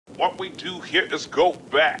What we do here is go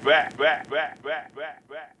back.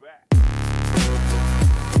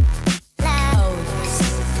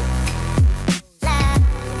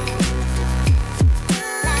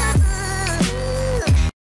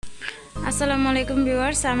 আসসালামু আলাইকুম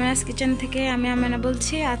viewers, আমেনাস kitchen থেকে আমি আমেনা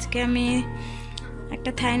বলছি। আজকে আমি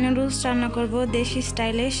একটা থাই নুডলস রান্না করব দেশি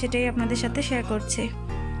স্টাইলে, সেটাই আপনাদের সাথে শেয়ার করছি।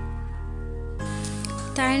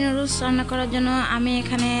 থাই নুডলস রান্না করার জন্য আমি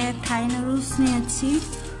এখানে থাই নুডলস নিয়েছি।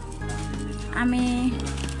 আমি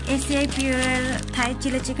এসিআই পিওরের থাই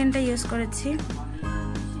চিলি চিকেনটা ইউজ করেছি।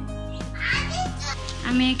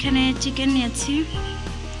 আমি এখানে চিকেন নিয়েছি।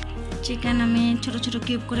 চিকেন আমি ছোট ছোট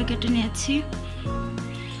কিউব করে কেটে নিয়েছি।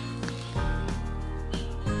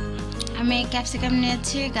 আমি ক্যাপসিকাম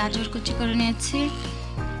নিয়েছি, গাজর কুচি করে নিয়েছি,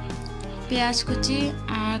 পেঁয়াজ কুচি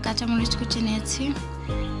আর কাঁচামরিচ কুচি নিয়েছি।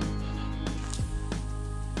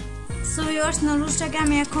 সো ভিউয়ার্স, নুডলসটাকে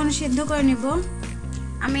আমি এখন সিদ্ধ করে নিব।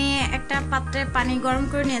 আমি একটা পাত্রে পানি গরম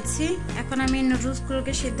করে নিয়েছি। এখন আমি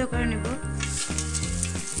নুডলসগুলোকে সিদ্ধ করে নিব।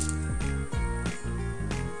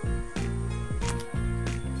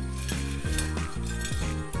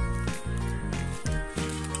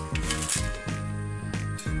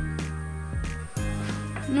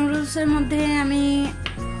 নুডলসের মধ্যে আমি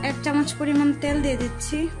 1 চামচ পরিমাণ তেল দিয়ে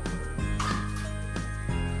দিচ্ছি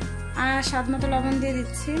আর স্বাদ মতো লবণ দিয়ে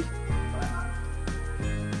দিচ্ছি।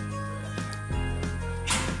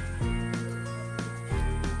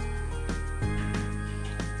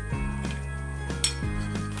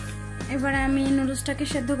 এবারে আমি নুডলসটাকে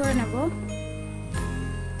সেদ্ধ করে নেব।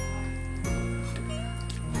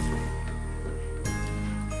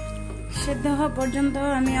 সেদ্ধ হওয়া পর্যন্ত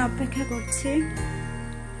আমি অপেক্ষা করছি।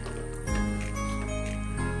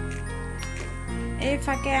 এই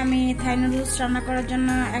ফাঁকে আমি থাই নুডলস রান্না করার জন্য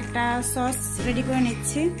একটা সস রেডি করে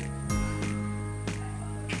নিচ্ছি।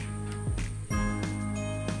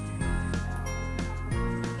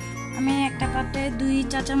 আমি একটা পাত্রে 2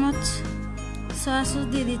 চা চামচ সয়া সস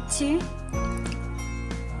দিয়ে দিচ্ছি।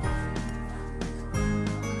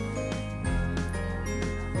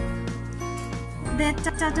 দেড়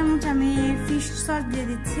চা চামচ আমি ফিশ সস দিয়ে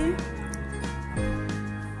দিচ্ছি।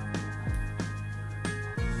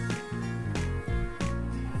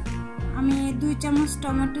 আমি 2 চামচ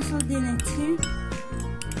টমেটো সস দিয়ে নিচ্ছি।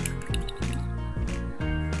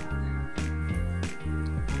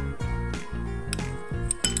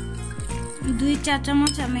 দুই চা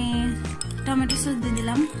চামচ আমি টমেটো সস দিয়ে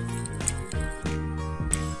দিলাম।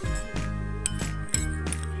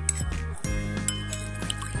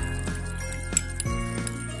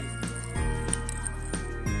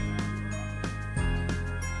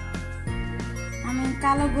 আমি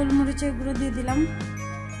কালো গোলমরিচের গুঁড়ো দিয়ে দিলাম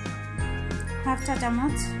 1/2 চা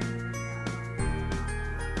চামচ।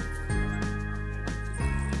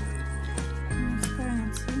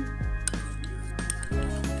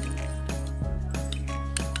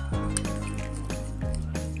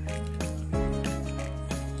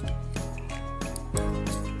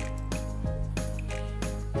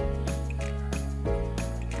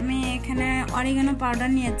 আমি এখানে অরিগানো পাউডার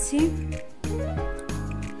নিয়েছি।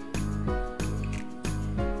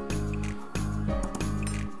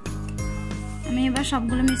 আমি এবার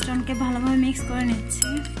সবগুলো মিশ্রণকে ভালোভাবে মিক্স করে নিচ্ছি।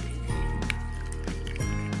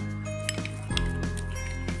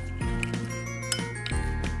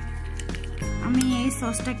 আমি এই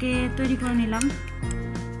সসটাকে তৈরি করে নিলাম।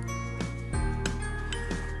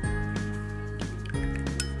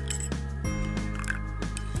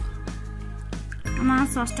 আমার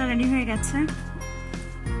সসটা রেডি হয়ে গেছে।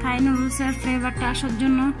 থাই নুডলসের ফ্লেভারটা আসার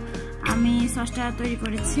জন্য আমি সসটা তৈরি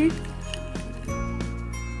করেছি।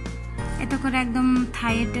 এতে করে একদম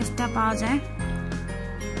থাইয়ের টেস্টটা পাওয়া যায়,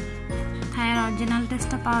 থাইয়ের অরিজিনাল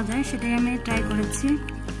টেস্টটা পাওয়া যায়, সেটাই আমি ট্রাই করেছি।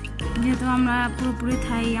 যেহেতু আমরা পুরোপুরি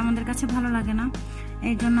থাই আমাদের কাছে ভালো লাগে না,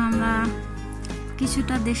 এই জন্য আমরা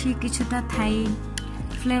কিছুটা দেশি কিছুটা থাই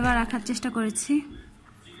ফ্লেভার রাখার চেষ্টা করেছি।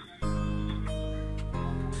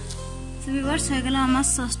 তো ভিউয়ার্স, হয়ে গেল আমার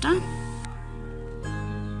সসটা।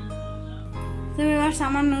 তো ভিউয়ার্স,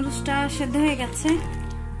 আমার নুডলসটা সেদ্ধ হয়ে গেছে।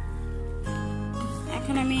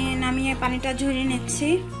 এখন আমি নামিয়ে পানিটা ঝরিয়ে নিচ্ছি।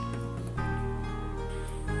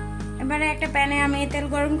 এবারে একটা প্যানে আমি তেল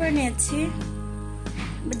গরম করে নিয়েছি।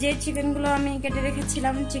 যে চিকেনগুলো আমি কেটে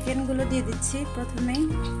রেখেছিলাম চিকেনগুলো দিয়ে দিচ্ছি প্রথমেই।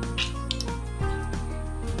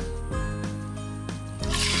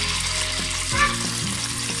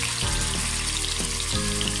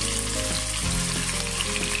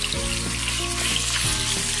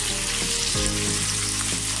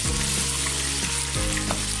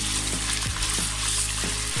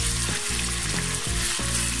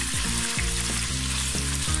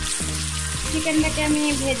 চিকেনটাকে আমি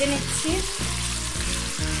ভেজে নিচ্ছি।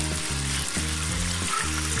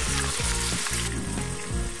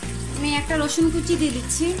 একটা রসুন কুচি দিয়ে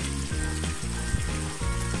দিচ্ছি।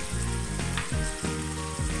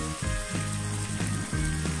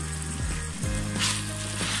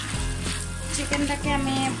 চিকেনটাকে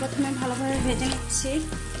আমি প্রথমে ভালোভাবে ভেজে নিচ্ছি।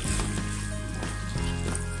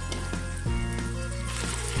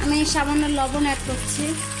 আমি সামান্য লবণ অ্যাড করছি।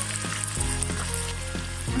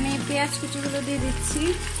 আমি পেঁয়াজ কুচিগুলো দিয়ে দিচ্ছি।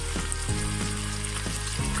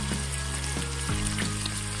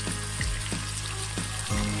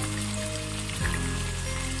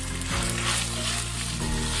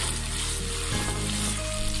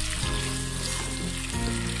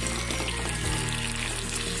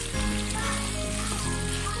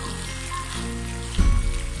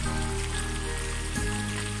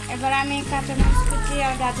 এবার আমি কাঁচামরিচ কুচি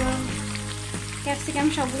আর গাজর ক্যাপসিকাম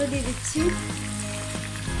সবগুলো দিয়ে দিচ্ছি।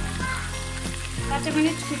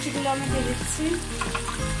 কাঁচামরিচ কুচিগুলো আমি দিয়ে দিচ্ছি।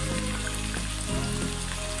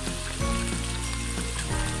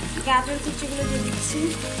 গাজর কুচিগুলো দিয়ে দিচ্ছি।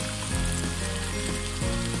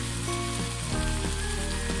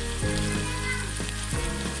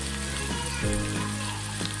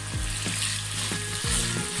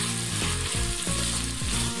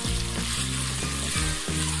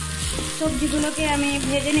 সবজিগুলোকে আমি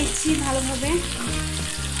ভেজে নিচ্ছি ভালোভাবে।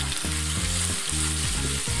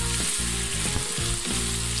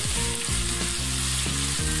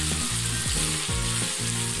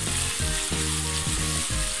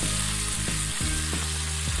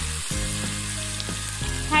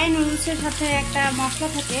 থাই নুডলসের সাথে একটা মশলা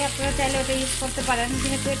থাকে, আপনারা চাইলে ওটা ইউজ করতে পারেন।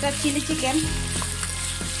 যেহেতু এটা চিলি চিকেন,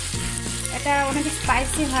 এটা অনেক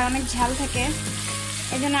স্পাইসি হয়, অনেক ঝাল থাকে,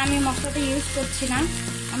 এই জন্য আমি মশলাটা ইউজ করছি না।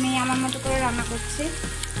 আমি আমার মতো করে রান্না করছি।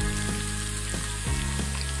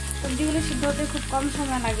 সবজিগুলো সিদ্ধ হতে খুব কম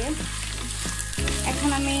সময় লাগে। এখন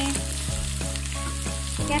আমি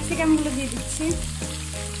ক্যাপসিকামগুলো দিয়ে দিচ্ছি।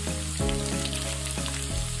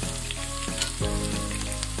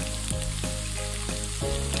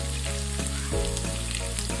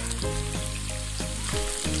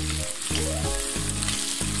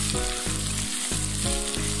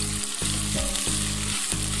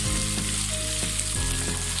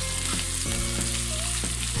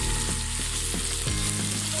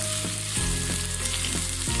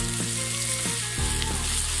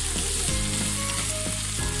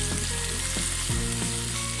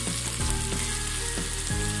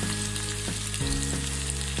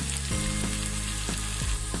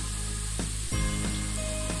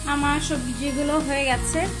 আমার সবজিগুলো হয়ে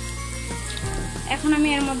গেছে। এখন আমি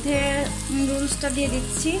এর মধ্যে নুডলসটা দিয়ে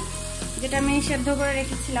দিচ্ছি, যেটা আমি সেদ্ধ করে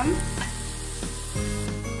রেখেছিলাম।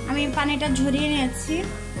 আমি পানিটা ঝরিয়ে নিয়েছি।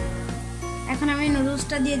 এখন আমি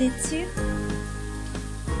নুডলসটা দিয়ে দিচ্ছি।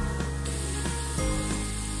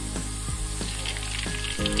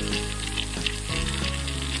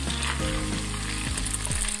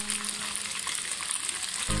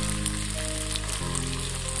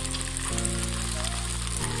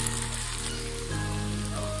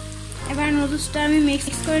 এবার নুডলসটা আমি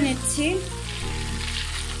মিক্স করে নিচ্ছি।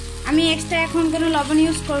 আমি এক্সট্রা এখন কোনো লবণ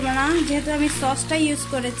ইউজ করব না, যেহেতু আমি সসটা ইউজ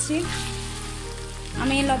করেছি।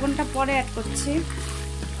 আমি লবণটা পরে অ্যাড করছি।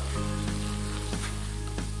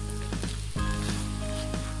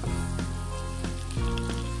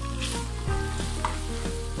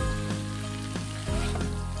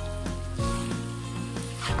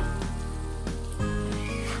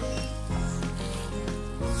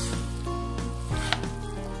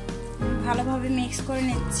 ভালোভাবে মিক্স করে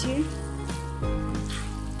নিচ্ছি।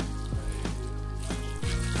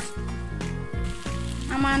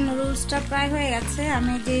 আমার নুডলসটা প্রায় হয়ে গেছে।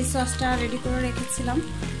 আমি যে সসটা রেডি করে রেখেছিলাম,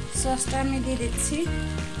 সসটা আমি দিয়ে দিচ্ছি।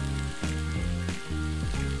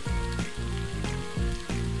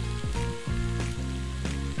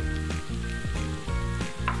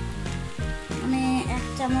 আমি 1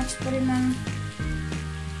 চামচ পরিমাণ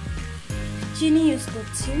চিনি ইউজ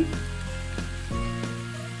করছি।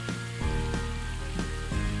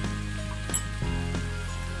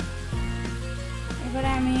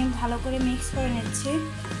 এবারে আমি ভালো করে মিক্স করে নিচ্ছি।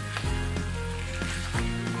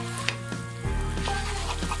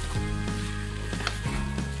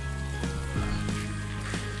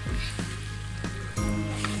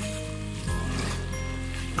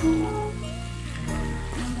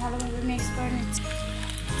 ভালোভাবে মিক্স করে নিচ্ছি।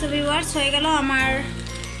 তো ভিউয়ার্স, হয়ে গেল আমার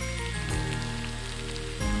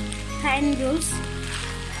থাই নুডলস।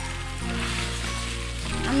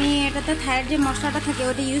 আমি এটাতে থাইয়ের যে মশলাটা থাকে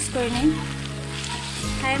ওটা ইউজ করিনি।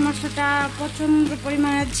 থাইয়ের মশলাটা প্রচণ্ড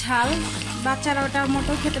পরিমাণে ঝাল, বাচ্চারা ওটা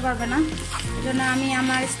মোটেও খেতে পারবে না। এই জন্য আমি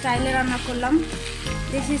আমার স্টাইলে রান্না করলাম,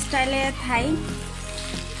 দেশি স্টাইলে থাই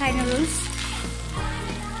নুডলস।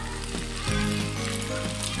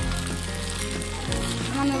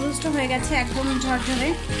 আমার নুডলস অলমোস্ট হয়ে গেছে, একদম ঝরঝরে।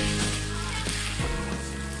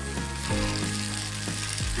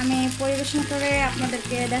 আমি পরিবেশন করে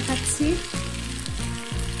আপনাদেরকে দেখাচ্ছি।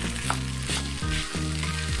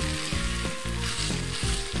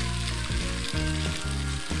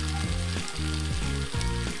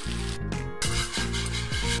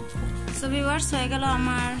 সো ভিউয়ার্স, হয়ে গেল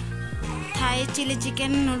আমার থাই চিলি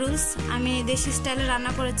চিকেন নুডলস। আমি দেশি স্টাইলে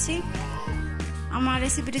রান্না করেছি। আমার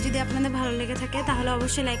রেসিপিটি যদি আপনাদের ভালো লেগে থাকে তাহলে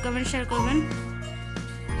অবশ্যই লাইক কমেন্ট শেয়ার করবেন।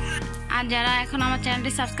 আর যারা এখন আমার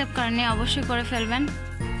চ্যানেলটি সাবস্ক্রাইব করেননি অবশ্যই করে ফেলবেন।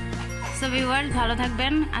 সো ভিউয়ার্স, ভালো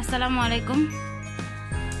থাকবেন। আসসালামু আলাইকুম।